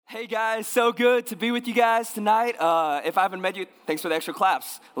Hey guys, so good to be with you guys tonight. If I haven't met you, thanks for the extra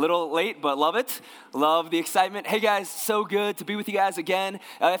claps. A little late, but love it. Love the excitement. Hey guys, so good to be with you guys again.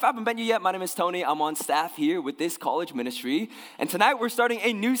 If I haven't met you yet, my name is Tony. I'm on staff here with this college ministry. And tonight we're starting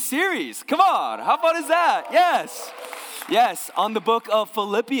a new series. Come on, how fun is that? Yes, on the book of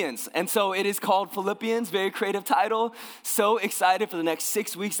Philippians. And so it is called Philippians, very creative title. So excited for the next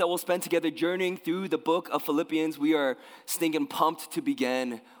 6 weeks that we'll spend together journeying through the book of Philippians. We are stinking pumped to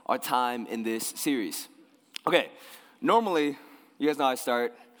begin our time in this series. Okay, normally, you guys know how I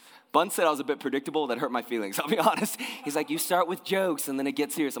start. Bun said I was a bit predictable. That hurt my feelings, I'll be honest. He's like, you start with jokes and then it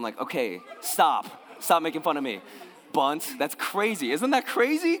gets serious. I'm like, okay, stop making fun of me. Bunt, that's crazy. Isn't that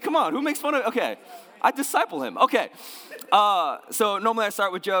crazy? Come on, who makes fun of, okay. I disciple him. Okay. So normally I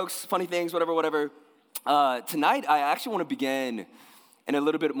start with jokes, funny things, whatever. Tonight, I actually want to begin in a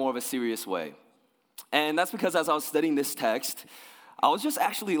little bit more of a serious way. And that's because as I was studying this text, I was just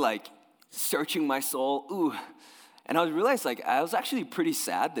actually searching my soul. And I realized I was actually pretty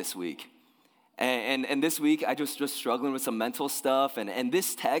sad this week. And this week, I just struggling with some mental stuff. And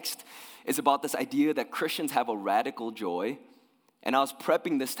this text is about this idea that Christians have a radical joy. And I was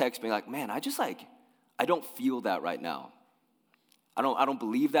prepping this text being like, man, I don't feel that right now. I don't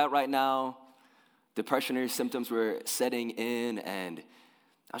believe that right now. Depressionary symptoms were setting in, and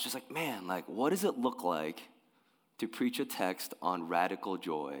I was just like, man, what does it look like to preach a text on radical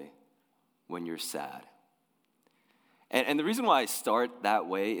joy when you're sad? And the reason why I start that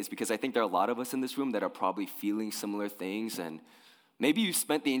way is because I think there are a lot of us in this room that are probably feeling similar things, and maybe you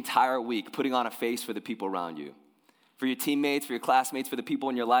spent the entire week putting on a face for the people around you. For your teammates, for your classmates, for the people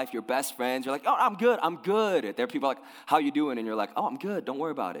in your life, your best friends. You're like, oh, I'm good. There are people like, how you doing? And you're like, oh, I'm good, don't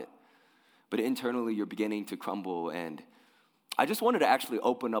worry about it. But internally, you're beginning to crumble. And I just wanted to actually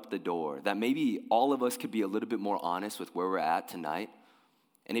open up the door that maybe all of us could be a little bit more honest with where we're at tonight.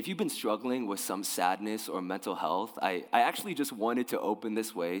 And if you've been struggling with some sadness or mental health, I actually just wanted to open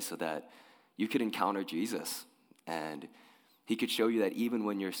this way so that you could encounter Jesus. And he could show you that even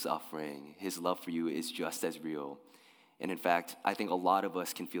when you're suffering, his love for you is just as real. And in fact, I think a lot of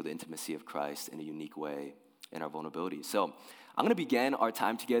us can feel the intimacy of Christ in a unique way in our vulnerability. So I'm going to begin our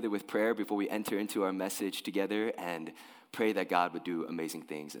time together with prayer before we enter into our message together and pray that God would do amazing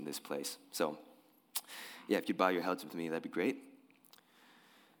things in this place. So, if you'd bow your heads with me, that'd be great.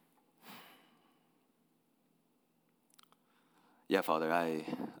 Yeah, Father,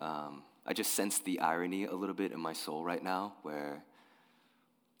 I just sense the irony a little bit in my soul right now where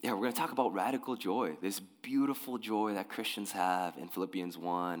we're going to talk about radical joy, this beautiful joy that Christians have in Philippians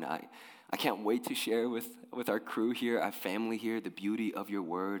 1. I can't wait to share with our crew here, our family here, the beauty of your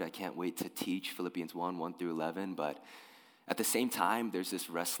word. I can't wait to teach Philippians 1 through 11. But at the same time, there's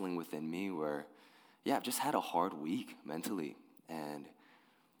this wrestling within me where, I've just had a hard week mentally. And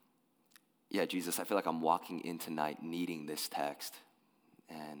Jesus, I feel like I'm walking in tonight needing this text.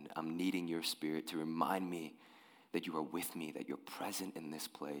 And I'm needing your spirit to remind me that you are with me, that you're present in this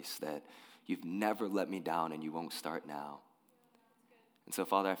place, that you've never let me down and you won't start now. And so,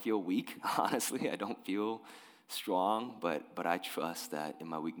 Father, I feel weak. Honestly, I don't feel strong, but I trust that in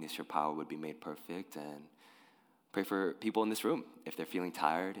my weakness, your power would be made perfect. And pray for people in this room. If they're feeling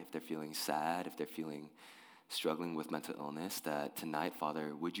tired, if they're feeling sad, if they're struggling with mental illness, that tonight,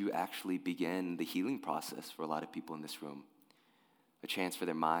 Father, would you actually begin the healing process for a lot of people in this room? A chance for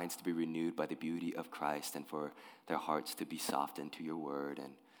their minds to be renewed by the beauty of Christ and for their hearts to be softened to your word.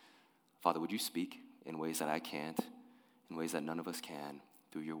 And Father, would you speak in ways that I can't, in ways that none of us can,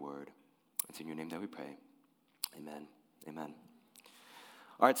 through your word. It's in your name that we pray. Amen. Amen.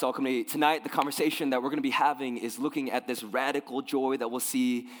 All right, so ultimately tonight, the conversation that we're going to be having is looking at this radical joy that we'll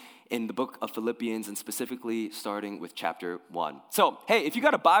see in the book of Philippians, and specifically starting with chapter 1. So, hey, if you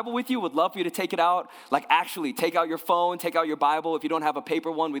got a Bible with you, would love for you to take it out. Actually, take out your phone, take out your Bible. If you don't have a paper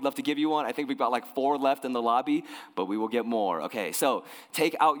one, we'd love to give you one. I think we've got 4 left in the lobby, but we will get more. Okay, so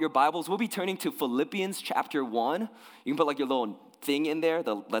take out your Bibles. We'll be turning to Philippians chapter 1. You can put your little thing in there,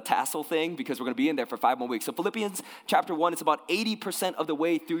 the tassel thing, because we're going to be in there for 5 more weeks. So Philippians chapter 1, it's about 80% of the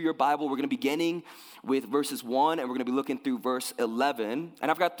way through your Bible. We're going to be beginning with verses 1, and we're going to be looking through verse 11.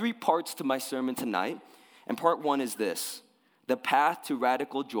 And I've got 3 parts to my sermon tonight. And part 1 is this: the path to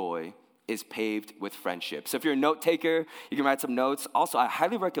radical joy is paved with friendship. So if you're a note taker, you can write some notes. Also, I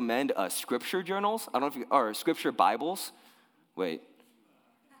highly recommend scripture journals. I don't know or scripture Bibles. Wait,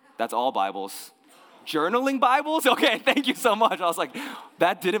 that's all Bibles. Journaling Bibles? Okay, thank you so much. I was like,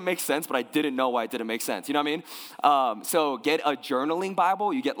 that didn't make sense, but I didn't know why it didn't make sense. You know what I mean? So get a journaling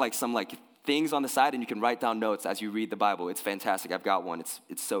Bible. You get some things on the side, and you can write down notes as you read the Bible. It's fantastic. I've got one.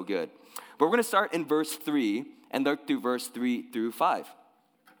 It's so good. But we're going to start in verse 3 and look through verse 3 through 5.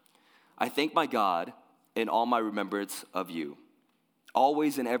 I thank my God in all my remembrance of you,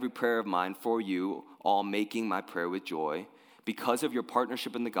 always in every prayer of mine for you, all making my prayer with joy, because of your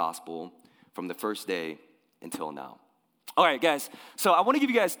partnership in the gospel from the first day until now. All right, guys, so I want to give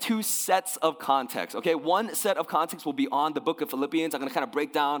you guys two sets of context, okay? One set of context will be on the book of Philippians. I'm going to kind of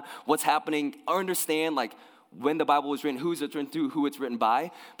break down what's happening, understand, like, when the Bible was written, who's it's written to, who it's written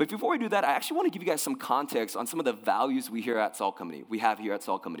by. But before we do that, I actually want to give you guys some context on some of the values we have here at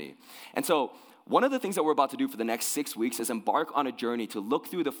Salt Company. And so one of the things that we're about to do for the next 6 weeks is embark on a journey to look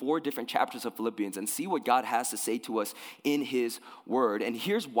through the 4 different chapters of Philippians and see what God has to say to us in his word. And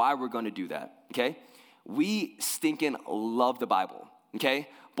here's why we're going to do that, okay? We stinking love the Bible, okay?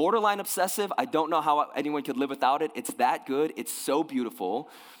 Borderline obsessive, I don't know how anyone could live without it. It's that good. It's so beautiful.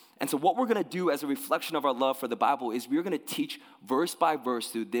 And so what we're going to do as a reflection of our love for the Bible is we're going to teach verse by verse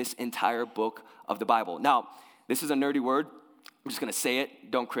through this entire book of the Bible. Now, this is a nerdy word. I'm just going to say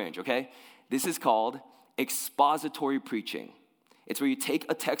it. Don't cringe, okay? This is called expository preaching. It's where you take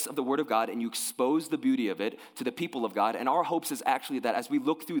a text of the Word of God and you expose the beauty of it to the people of God. And our hopes is actually that as we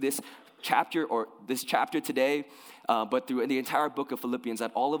look through this chapter today, but through the entire book of Philippians,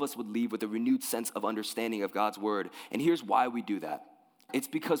 that all of us would leave with a renewed sense of understanding of God's Word. And here's why we do that. It's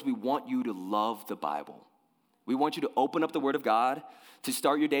because we want you to love the Bible. We want you to open up the Word of God, to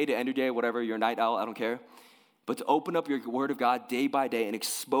start your day, to end your day, whatever, you're a night owl, I don't care. But to open up your Word of God day by day and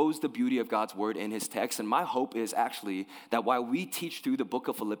expose the beauty of God's Word in his text. And my hope is actually that while we teach through the book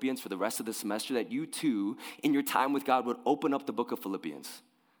of Philippians for the rest of the semester, that you too, in your time with God, would open up the book of Philippians.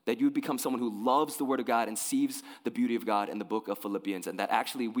 That you would become someone who loves the Word of God and sees the beauty of God in the book of Philippians. And that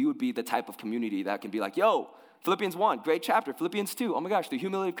actually we would be the type of community that can be like, yo, Philippians 1, great chapter. Philippians 2, oh my gosh, the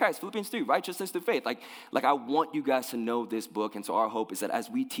humility of Christ. Philippians 3, righteousness through faith. Like I want you guys to know this book. And so our hope is that as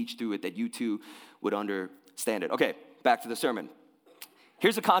we teach through it, that you too would understand it. Okay, back to the sermon.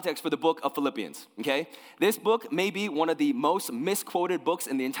 Here's the context for the book of Philippians, okay? This book may be one of the most misquoted books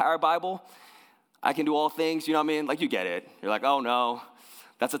in the entire Bible. I can do all things, you know what I mean? Like you get it. You're like, oh no,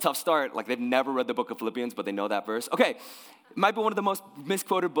 that's a tough start. Like they've never read the book of Philippians, but they know that verse. Okay, it might be one of the most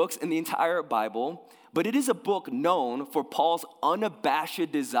misquoted books in the entire Bible, but it is a book known for Paul's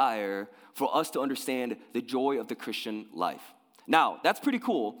unabashed desire for us to understand the joy of the Christian life. Now, that's pretty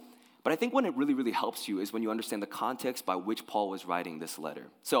cool, but I think when it really, really helps you is when you understand the context by which Paul was writing this letter.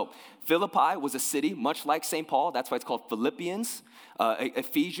 So, Philippi was a city much like St. Paul. That's why it's called Philippians.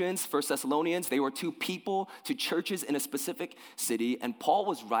 Ephesians, 1 Thessalonians, they were two churches in a specific city, and Paul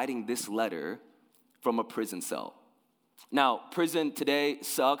was writing this letter from a prison cell. Now, prison today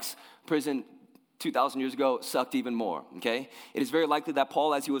sucks. Prison 2,000 years ago sucked even more, okay? It is very likely that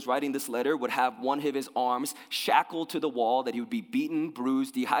Paul, as he was writing this letter, would have one of his arms shackled to the wall, that he would be beaten,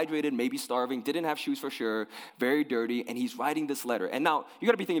 bruised, dehydrated, maybe starving, didn't have shoes for sure, very dirty, and he's writing this letter. And now, you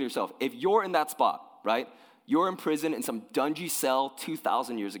gotta be thinking to yourself, if you're in that spot, right? You're in prison in some dungy cell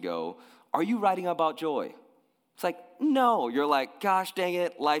 2,000 years ago, are you writing about joy? It's like, no. You're like, gosh dang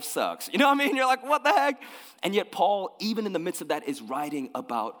it, life sucks. You know what I mean? You're like, what the heck? And yet Paul, even in the midst of that, is writing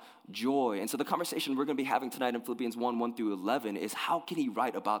about joy. And so the conversation we're going to be having tonight in Philippians 1 through 11 is how can he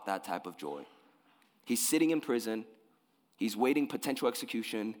write about that type of joy? He's sitting in prison. He's waiting potential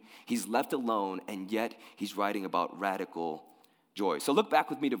execution. He's left alone, and yet he's writing about radical joy. So look back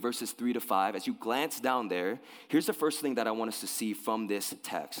with me to verses 3 to 5. As you glance down there, here's the first thing that I want us to see from this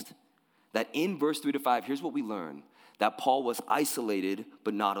text. That in verse 3 to 5, here's what we learn. That Paul was isolated,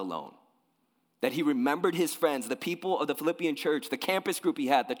 but not alone. That he remembered his friends, the people of the Philippian church, the campus group he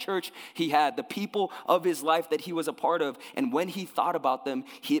had, the church he had, the people of his life that he was a part of. And when he thought about them,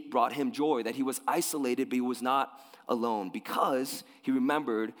 it brought him joy. That he was isolated, but he was not alone. Because he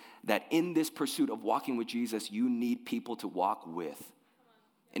remembered that in this pursuit of walking with Jesus, you need people to walk with.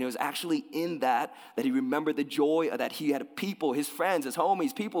 And it was actually in that he remembered the joy that he had people, his friends, his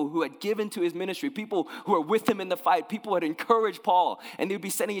homies, people who had given to his ministry, people who were with him in the fight, people who had encouraged Paul, and they would be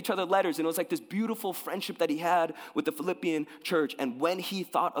sending each other letters. And it was like this beautiful friendship that he had with the Philippian church. And when he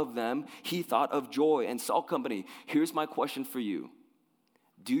thought of them, he thought of joy. And Salt Company, here's my question for you.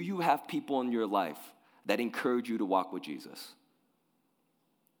 Do you have people in your life that encourage you to walk with Jesus?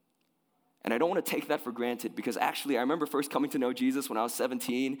 And I don't want to take that for granted because actually I remember first coming to know Jesus when I was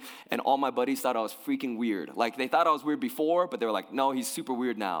 17 and all my buddies thought I was freaking weird. Like they thought I was weird before, but they were like, no, he's super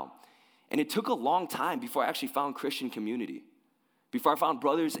weird now. And it took a long time before I actually found Christian community. Before I found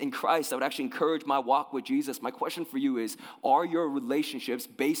brothers in Christ that would actually encourage my walk with Jesus. My question for you is, are your relationships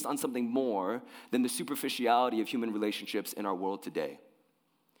based on something more than the superficiality of human relationships in our world today?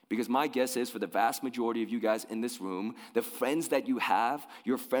 Because my guess is for the vast majority of you guys in this room, the friends that you have,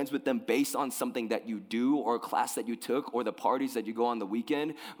 you're friends with them based on something that you do or a class that you took or the parties that you go on the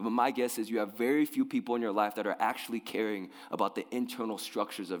weekend. But my guess is you have very few people in your life that are actually caring about the internal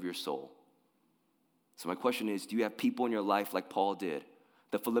structures of your soul. So my question is, do you have people in your life like Paul did,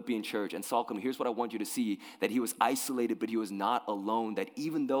 the Philippian church? And Saul, here's what I want you to see, that he was isolated, but he was not alone, that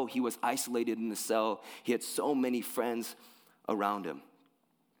even though he was isolated in the cell, he had so many friends around him.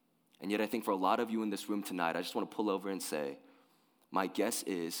 And yet I think for a lot of you in this room tonight, I just want to pull over and say, my guess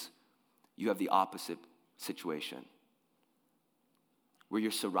is you have the opposite situation, where you're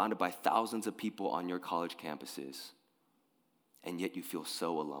surrounded by thousands of people on your college campuses, and yet you feel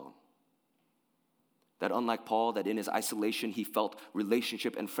so alone. That unlike Paul, that in his isolation, he felt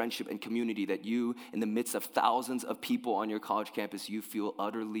relationship and friendship and community, that you, in the midst of thousands of people on your college campus, you feel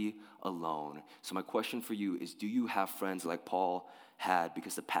utterly alone. So my question for you is, do you have friends like Paul had?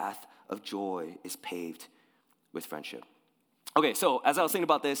 Because the path of joy is paved with friendship. Okay, so as I was thinking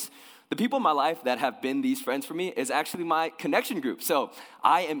about this, the people in my life that have been these friends for me is actually my connection group. So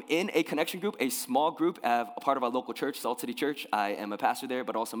I am in a connection group, a small group, a part of our local church, Salt City Church. I am a pastor there,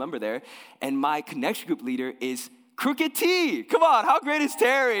 but also a member there. And my connection group leader is Crooked T. Come on, how great is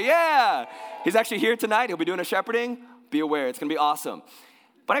Terry? Yeah. He's actually here tonight. He'll be doing a shepherding. Be aware, it's going to be awesome.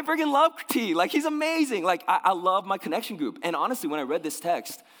 But I freaking love T. Like, he's amazing. Like, I love my connection group. And honestly, when I read this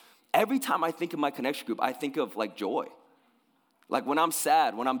text, every time I think of my connection group, I think of, like, joy. Like, when I'm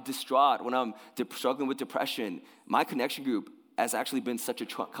sad, when I'm distraught, when I'm struggling with depression, my connection group has actually been such a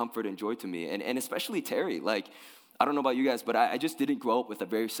comfort and joy to me. And especially Terry. Like, I don't know about you guys, but I just didn't grow up with a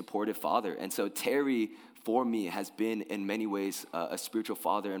very supportive father. And so Terry, for me, has been in many ways a spiritual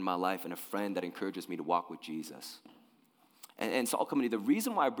father in my life and a friend that encourages me to walk with Jesus. And Salt Company, the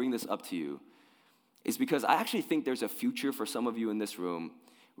reason why I bring this up to you is because I actually think there's a future for some of you in this room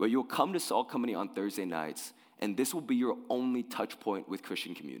where you'll come to Salt Company on Thursday nights, and this will be your only touch point with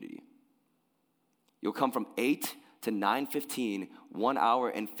Christian community. You'll come from 8 to 9:15, 1 hour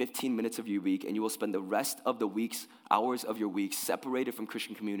and 15 minutes of your week, and you will spend the rest of the week's hours of your week separated from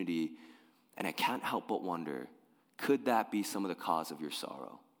Christian community. And I can't help but wonder, could that be some of the cause of your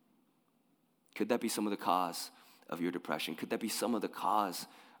sorrow? Could that be some of the cause of your depression? Could that be some of the cause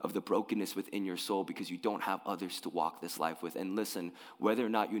of the brokenness within your soul because you don't have others to walk this life with? And listen, whether or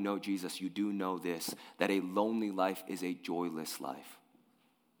not you know Jesus, you do know this, that a lonely life is a joyless life.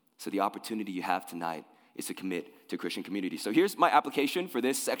 So the opportunity you have tonight is to commit to Christian community. So here's my application for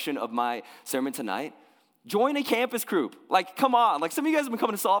this section of my sermon tonight. Join a campus group. Like, come on. Like, some of you guys have been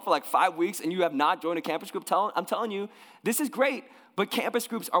coming to Salt for like 5 weeks and you have not joined a campus group. I'm telling you, this is great. But campus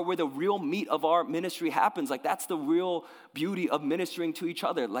groups are where the real meat of our ministry happens. Like, that's the real beauty of ministering to each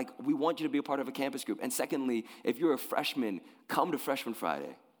other. Like, we want you to be a part of a campus group. And secondly, if you're a freshman, come to Freshman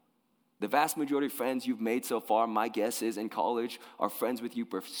Friday. The vast majority of friends you've made so far, my guess is in college, are friends with you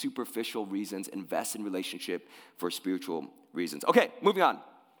for superficial reasons. Invest in relationship for spiritual reasons. Okay, moving on.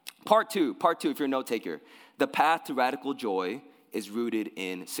 Part two, if you're a note taker. The path to radical joy is rooted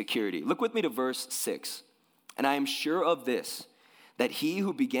in security. Look with me to verse 6. And I am sure of this, that he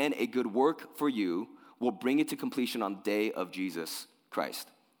who began a good work for you will bring it to completion on the day of Jesus Christ.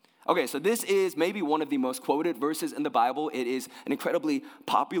 Okay, so this is maybe one of the most quoted verses in the Bible. It is an incredibly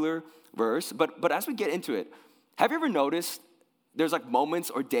popular verse, but as we get into it, have you ever noticed there's like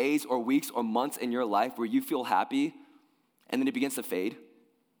moments or days or weeks or months in your life where you feel happy and then it begins to fade?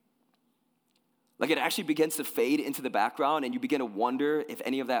 Like, it actually begins to fade into the background and you begin to wonder if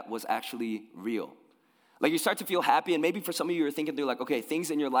any of that was actually real. Like, you start to feel happy, and maybe for some of you, you're thinking through, like, okay,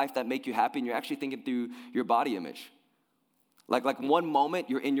 things in your life that make you happy, and you're actually thinking through your body image. Like one moment,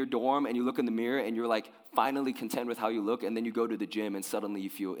 you're in your dorm, and you look in the mirror, and you're, like, finally content with how you look, and then you go to the gym, and suddenly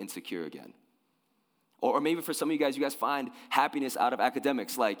you feel insecure again. Or maybe for some of you guys find happiness out of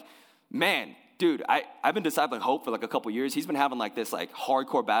academics. Like, man, dude, I've been discipling Hope for, like, a couple years. He's been having, like, this, like,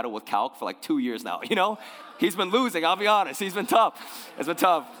 hardcore battle with calc for, like, 2 years now, you know? He's been losing, I'll be honest. He's been tough. It's been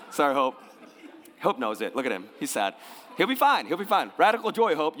tough. Sorry, Hope. Hope knows it. Look at him. He's sad. He'll be fine. Radical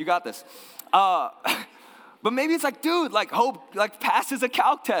joy, Hope. You got this. But maybe it's like, dude, like, Hope, like, passes a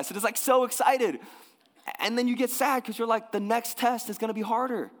calc test. And it's like so excited. And then you get sad because you're like, the next test is going to be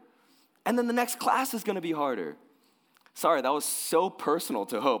harder. And then the next class is going to be harder. Sorry, that was so personal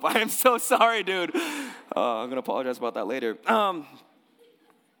to Hope. I am so sorry, dude. I'm going to apologize about that later.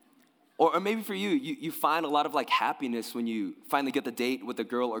 Or maybe for you find a lot of, like, happiness when you finally get the date with the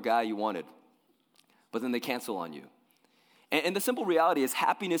girl or guy you wanted. But then they cancel on you. And the simple reality is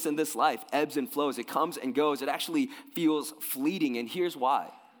happiness in this life ebbs and flows. It comes and goes. It actually feels fleeting, and here's why.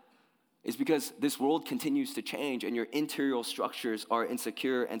 is because this world continues to change and your interior structures are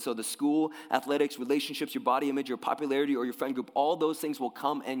insecure. And so the school, athletics, relationships, your body image, your popularity, or your friend group, all those things will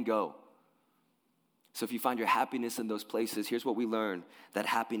come and go. So if you find your happiness in those places, here's what we learn, that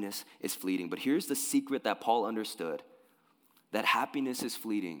happiness is fleeting. But here's the secret that Paul understood, that happiness is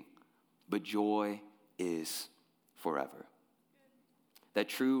fleeting, but joy is forever. That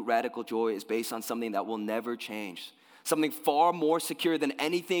true radical joy is based on something that will never change, something far more secure than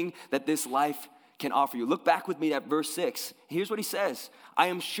anything that this life can offer you. Look back with me at verse 6. Here's what he says. I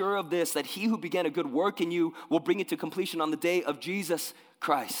am sure of this, that he who began a good work in you will bring it to completion on the day of Jesus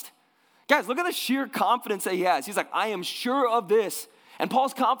Christ. Guys, look at the sheer confidence that he has. He's like, I am sure of this. And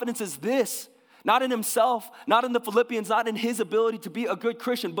Paul's confidence is this, not in himself, not in the Philippians, not in his ability to be a good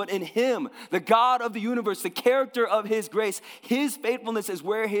Christian, but in him, the God of the universe, the character of his grace. His faithfulness is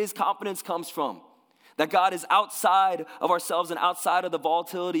where his confidence comes from. That God is outside of ourselves and outside of the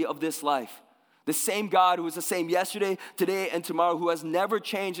volatility of this life. The same God who is the same yesterday, today, and tomorrow, who has never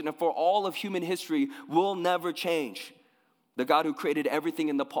changed and for all of human history will never change. The God who created everything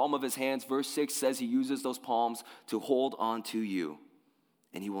in the palm of his hands, verse 6 says he uses those palms to hold on to you,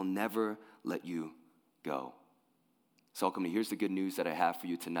 and he will never let you go. So ultimately, here's the good news that I have for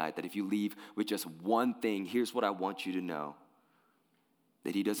you tonight, that if you leave with just one thing, here's what I want you to know,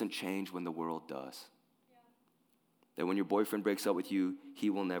 that he doesn't change when the world does. That when your boyfriend breaks up with you, he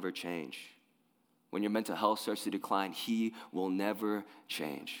will never change. When your mental health starts to decline, he will never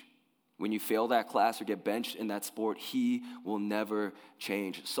change. When you fail that class or get benched in that sport, he will never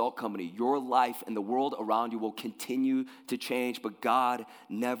change. Salt Company, your life and the world around you will continue to change, but God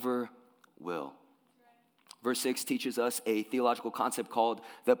never will. Verse 6 teaches us a theological concept called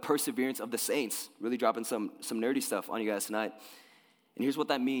the perseverance of the saints. Really dropping some nerdy stuff on you guys tonight. And here's what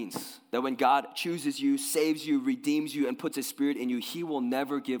that means. That when God chooses you, saves you, redeems you, and puts his spirit in you, he will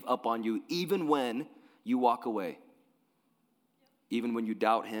never give up on you, even when you walk away. Even when you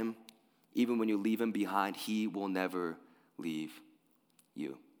doubt him, even when you leave him behind, he will never leave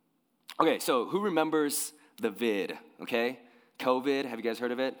you. Okay, so who remembers the vid, okay? COVID, have you guys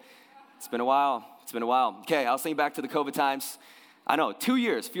heard of it? It's been a while. Okay, I was thinking back to the COVID times. I know, 2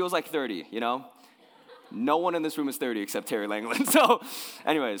 years feels like 30, you know? No one in this room is 30 except Terry Langland. So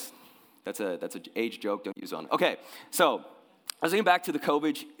anyways, that's an age joke, don't use on. Okay, so I was thinking back to the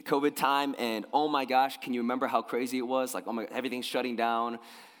COVID time, and oh my gosh, can you remember how crazy it was? Like, everything's shutting down.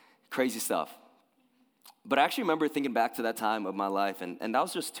 Crazy stuff. But I actually remember thinking back to that time of my life, and that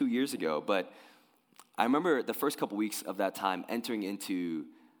was just 2 years ago, but I remember the first couple weeks of that time entering into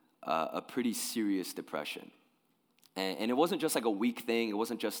a pretty serious depression. And it wasn't just like a week thing, it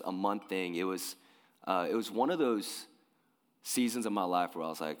wasn't just a month thing, it was one of those seasons of my life where I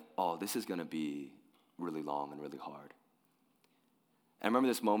was like, oh, this is going to be really long and really hard. And I remember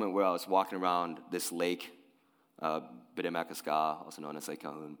this moment where I was walking around this lake, Bidemakaska, also known as Lake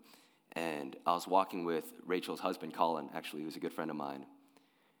Calhoun, and I was walking with Rachel's husband, Colin, actually, who's a good friend of mine.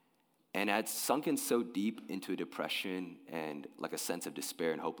 And I had sunken so deep into a depression and like a sense of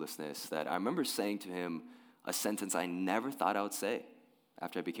despair and hopelessness that I remember saying to him a sentence I never thought I would say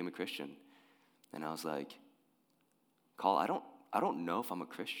after I became a Christian. And I was like, Colin, I don't know if I'm a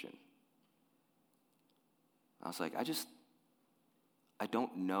Christian. I was like, I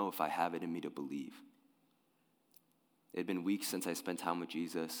don't know if I have it in me to believe. It had been weeks since I spent time with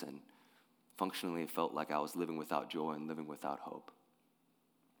Jesus, and functionally it felt like I was living without joy and living without hope.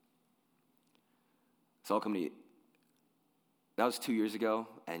 So ultimately, that was 2 years ago,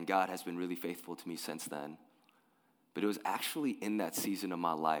 and God has been really faithful to me since then. But it was actually in that season of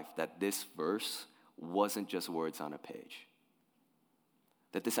my life that this verse wasn't just words on a page.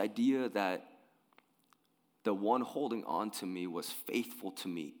 That this idea that the one holding on to me was faithful to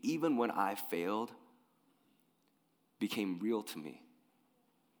me, even when I failed, became real to me.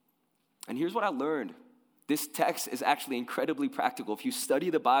 And here's what I learned. This text is actually incredibly practical. If you study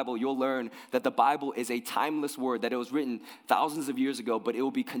the Bible, you'll learn that the Bible is a timeless word, that it was written thousands of years ago, but it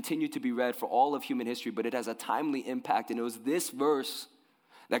will be continued to be read for all of human history, but it has a timely impact. And it was this verse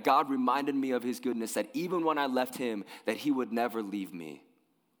that God reminded me of his goodness, that even when I left him, that he would never leave me.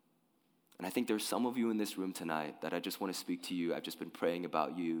 And I think there's some of you in this room tonight that I just want to speak to you. I've just been praying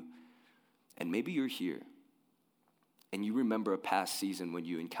about you. And maybe you're here, and you remember a past season when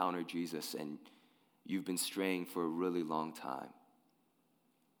you encountered Jesus and you've been straying for a really long time.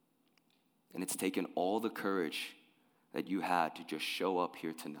 And it's taken all the courage that you had to just show up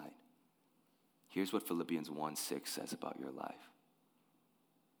here tonight. Here's what Philippians 1:6 says about your life.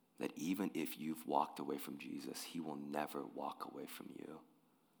 That even if you've walked away from Jesus, he will never walk away from you.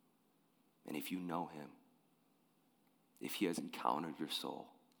 And if you know him, if he has encountered your soul,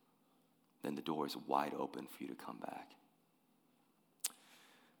 then the door is wide open for you to come back.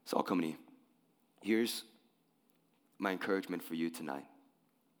 So I'll come to you. Here's my encouragement for you tonight.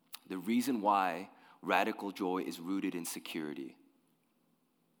 The reason why radical joy is rooted in security,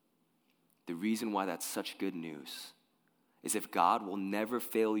 the reason why that's such good news, is if God will never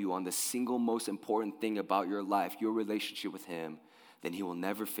fail you on the single most important thing about your life, your relationship with him, then he will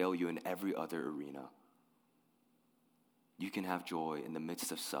never fail you in every other arena. You can have joy in the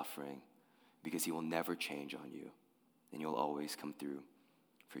midst of suffering because he will never change on you, and he'll always come through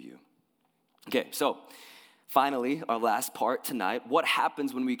for you. Okay, so finally, our last part tonight, what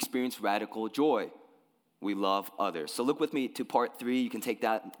happens when we experience radical joy? We love others. So look with me to part 3. You can take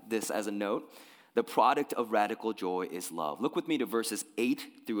this as a note. The product of radical joy is love. Look with me to verses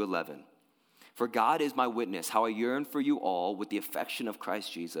 8 through 11. For God is my witness, how I yearn for you all with the affection of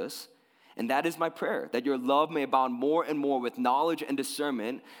Christ Jesus. And that is my prayer, that your love may abound more and more with knowledge and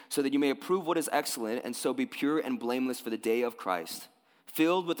discernment, so that you may approve what is excellent, and so be pure and blameless for the day of Christ,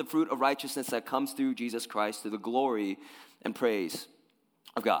 filled with the fruit of righteousness that comes through Jesus Christ, to the glory and praise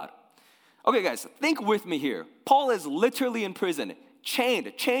of God. Okay, guys, think with me here. Paul is literally in prison,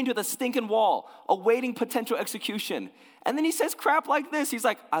 chained with a stinking wall, awaiting potential execution. And then he says crap like this. He's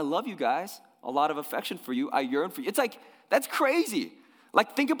like, I love you guys, a lot of affection for you, I yearn for you. It's like, that's crazy.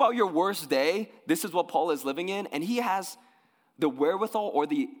 Like, think about your worst day. This is what Paul is living in, and he has the wherewithal or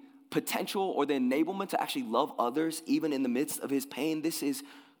the potential or the enablement to actually love others even in the midst of his pain. This is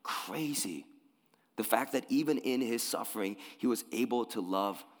crazy. The fact that even in his suffering, he was able to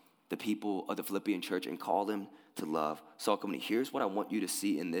love the people of the Philippian church and call them to love. So here's what I want you to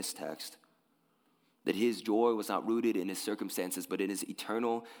see in this text. That his joy was not rooted in his circumstances, but in his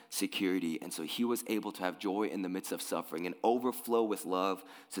eternal security. And so he was able to have joy in the midst of suffering and overflow with love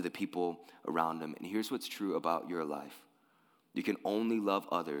to the people around him. And here's what's true about your life. You can only love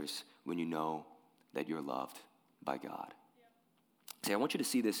others when you know that you're loved by God. See, I want you to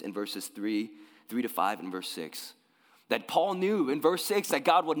see this in verses 3 to 5 and verse 6. That Paul knew in verse 6 that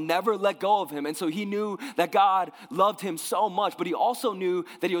God would never let go of him. And so he knew that God loved him so much. But he also knew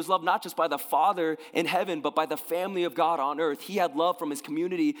that he was loved not just by the Father in heaven, but by the family of God on earth. He had love from his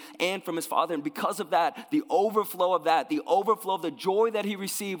community and from his Father. And because of that, the overflow of the joy that he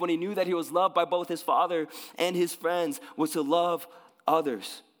received when he knew that he was loved by both his Father and his friends, was to love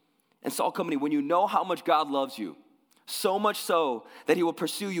others. And Salt Company, when you know how much God loves you, so much so that he will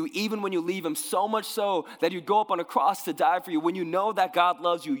pursue you even when you leave him, so much so that you go up on a cross to die for you. When you know that God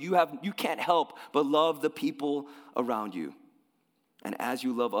loves you, you can't help but love the people around you. And as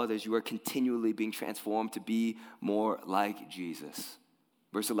you love others, you are continually being transformed to be more like Jesus.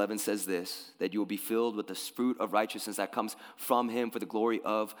 Verse 11 says this, that you will be filled with the fruit of righteousness that comes from him for the glory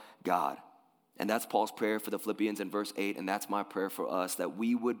of God. And that's Paul's prayer for the Philippians in verse 8, and that's my prayer for us, that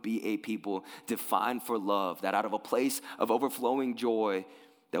we would be a people defined for love, that out of a place of overflowing joy,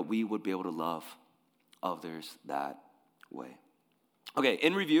 that we would be able to love others that way. Okay,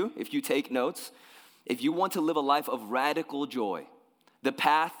 in review, if you take notes, if you want to live a life of radical joy, the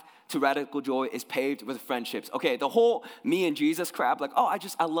path to radical joy is paved with friendships. Okay, the whole me and Jesus crap, like,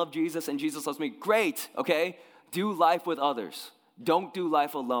 I love Jesus and Jesus loves me. Great, okay? Do life with others. Don't do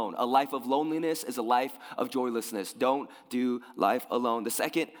life alone. A life of loneliness is a life of joylessness. Don't do life alone. The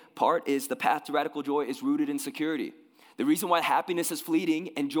second part is the path to radical joy is rooted in security. The reason why happiness is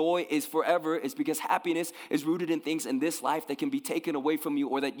fleeting and joy is forever is because happiness is rooted in things in this life that can be taken away from you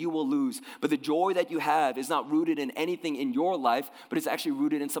or that you will lose. But the joy that you have is not rooted in anything in your life, but it's actually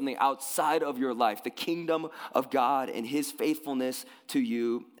rooted in something outside of your life, the kingdom of God and his faithfulness to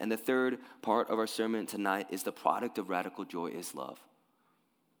you. And the third part of our sermon tonight is the product of radical joy is love.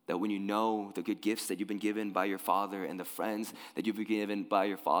 That when you know the good gifts that you've been given by your Father and the friends that you've been given by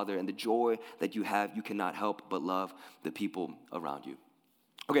your Father and the joy that you have, you cannot help but love the people around you.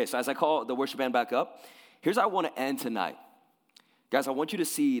 Okay, so as I call the worship band back up, here's how I want to end tonight. Guys, I want you to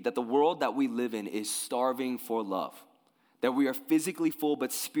see that the world that we live in is starving for love. That we are physically full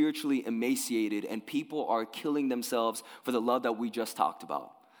but spiritually emaciated, and people are killing themselves for the love that we just talked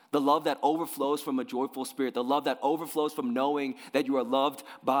about. The love that overflows from a joyful spirit. The love that overflows from knowing that you are loved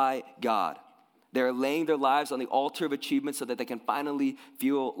by God. They're laying their lives on the altar of achievement so that they can finally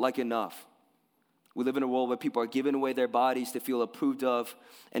feel like enough. We live in a world where people are giving away their bodies to feel approved of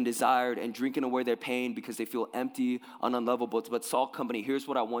and desired and drinking away their pain because they feel empty and unlovable. But Salt Company, here's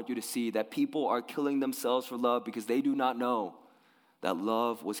what I want you to see. That people are killing themselves for love because they do not know that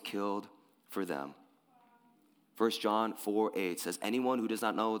love was killed for them. 1 John 4:8 says, anyone who does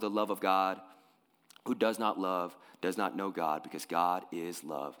not know the love of God who does not love does not know God, because God is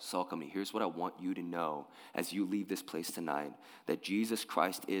love. So come to me. Here's what I want you to know as you leave this place tonight, that Jesus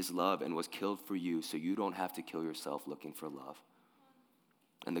Christ is love and was killed for you, so you don't have to kill yourself looking for love.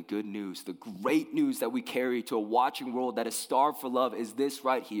 And the good news, the great news that we carry to a watching world that is starved for love is this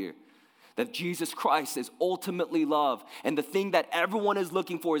right here. That Jesus Christ is ultimately love. And the thing that everyone is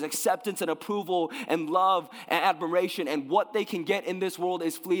looking for is acceptance and approval and love and admiration. And what they can get in this world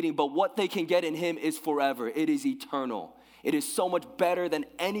is fleeting, but what they can get in him is forever. It is eternal. It is so much better than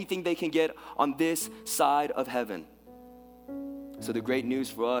anything they can get on this side of heaven. So the great news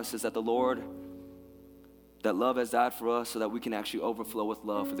for us is that the Lord, that love has died for us so that we can actually overflow with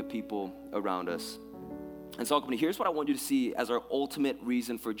love for the people around us. And so here's what I want you to see as our ultimate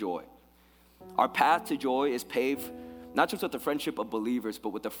reason for joy. Our path to joy is paved not just with the friendship of believers, but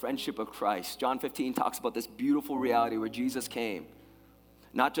with the friendship of Christ. John 15 talks about this beautiful reality where Jesus came,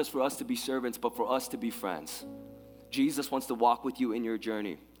 not just for us to be servants, but for us to be friends. Jesus wants to walk with you in your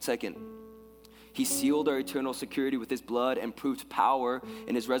journey. Second, he sealed our eternal security with his blood and proved power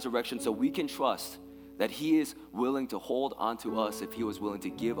in his resurrection so we can trust that he is willing to hold on to us if he was willing to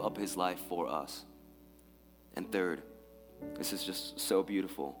give up his life for us. And third, this is just so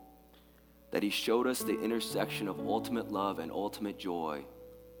beautiful, that he showed us the intersection of ultimate love and ultimate joy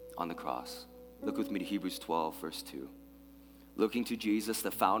on the cross. Look with me to Hebrews 12, verse 2. Looking to Jesus,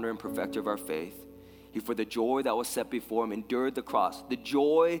 the founder and perfecter of our faith, he, for the joy that was set before him, endured the cross. The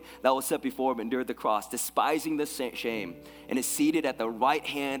joy that was set before him endured the cross, despising the shame, and is seated at the right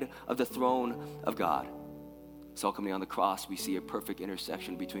hand of the throne of God. So coming on the cross, we see a perfect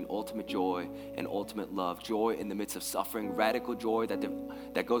intersection between ultimate joy and ultimate love. Joy in the midst of suffering, radical joy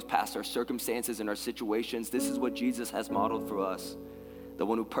that goes past our circumstances and our situations. This is what Jesus has modeled for us. The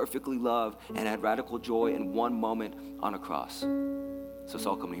one who perfectly loved and had radical joy in one moment on a cross. So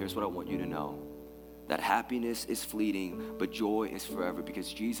Salcombe, here's what I want you to know. That happiness is fleeting, but joy is forever,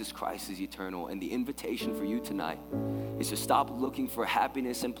 because Jesus Christ is eternal. And the invitation for you tonight is to stop looking for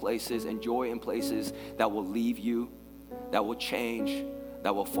happiness in places and joy in places that will leave you, that will change,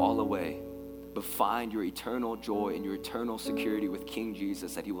 that will fall away. But find your eternal joy and your eternal security with King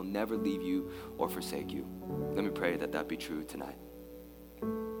Jesus, that he will never leave you or forsake you. Let me pray that be true tonight.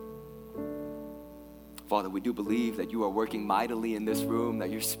 Father, we do believe that you are working mightily in this room, that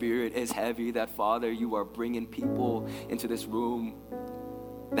your spirit is heavy, that, Father, you are bringing people into this room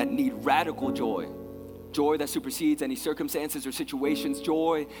that need radical joy. Joy that supersedes any circumstances or situations.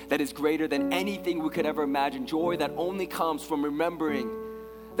 Joy that is greater than anything we could ever imagine. Joy that only comes from remembering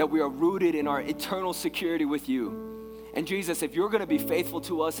that we are rooted in our eternal security with you. And Jesus, if you're going to be faithful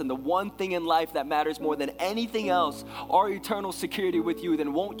to us and the one thing in life that matters more than anything else, our eternal security with you,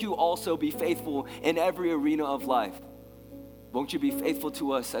 then won't you also be faithful in every arena of life? Won't you be faithful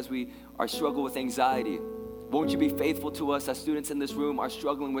to us as we are struggling with anxiety? Won't you be faithful to us as students in this room are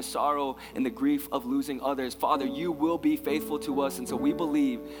struggling with sorrow and the grief of losing others? Father, you will be faithful to us. And so we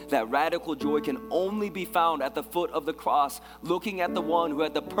believe that radical joy can only be found at the foot of the cross, looking at the one who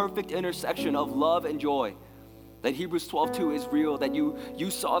had the perfect intersection of love and joy. That Hebrews 12:2 is real, that you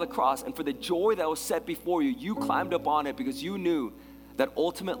saw the cross, and for the joy that was set before you, you climbed up on it because you knew that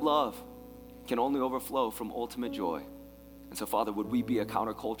ultimate love can only overflow from ultimate joy. And so, Father, would we be a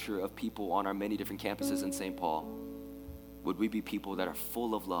counterculture of people on our many different campuses in St. Paul? Would we be people that are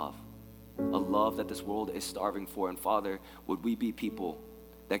full of love, a love that this world is starving for? And Father, would we be people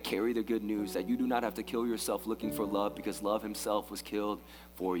that carry the good news that you do not have to kill yourself looking for love, because love himself was killed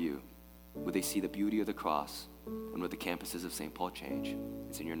for you? Would they see the beauty of the cross? And would the campuses of St. Paul change?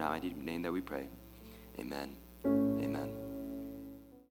 It's in your mighty name that we pray. Amen. Amen.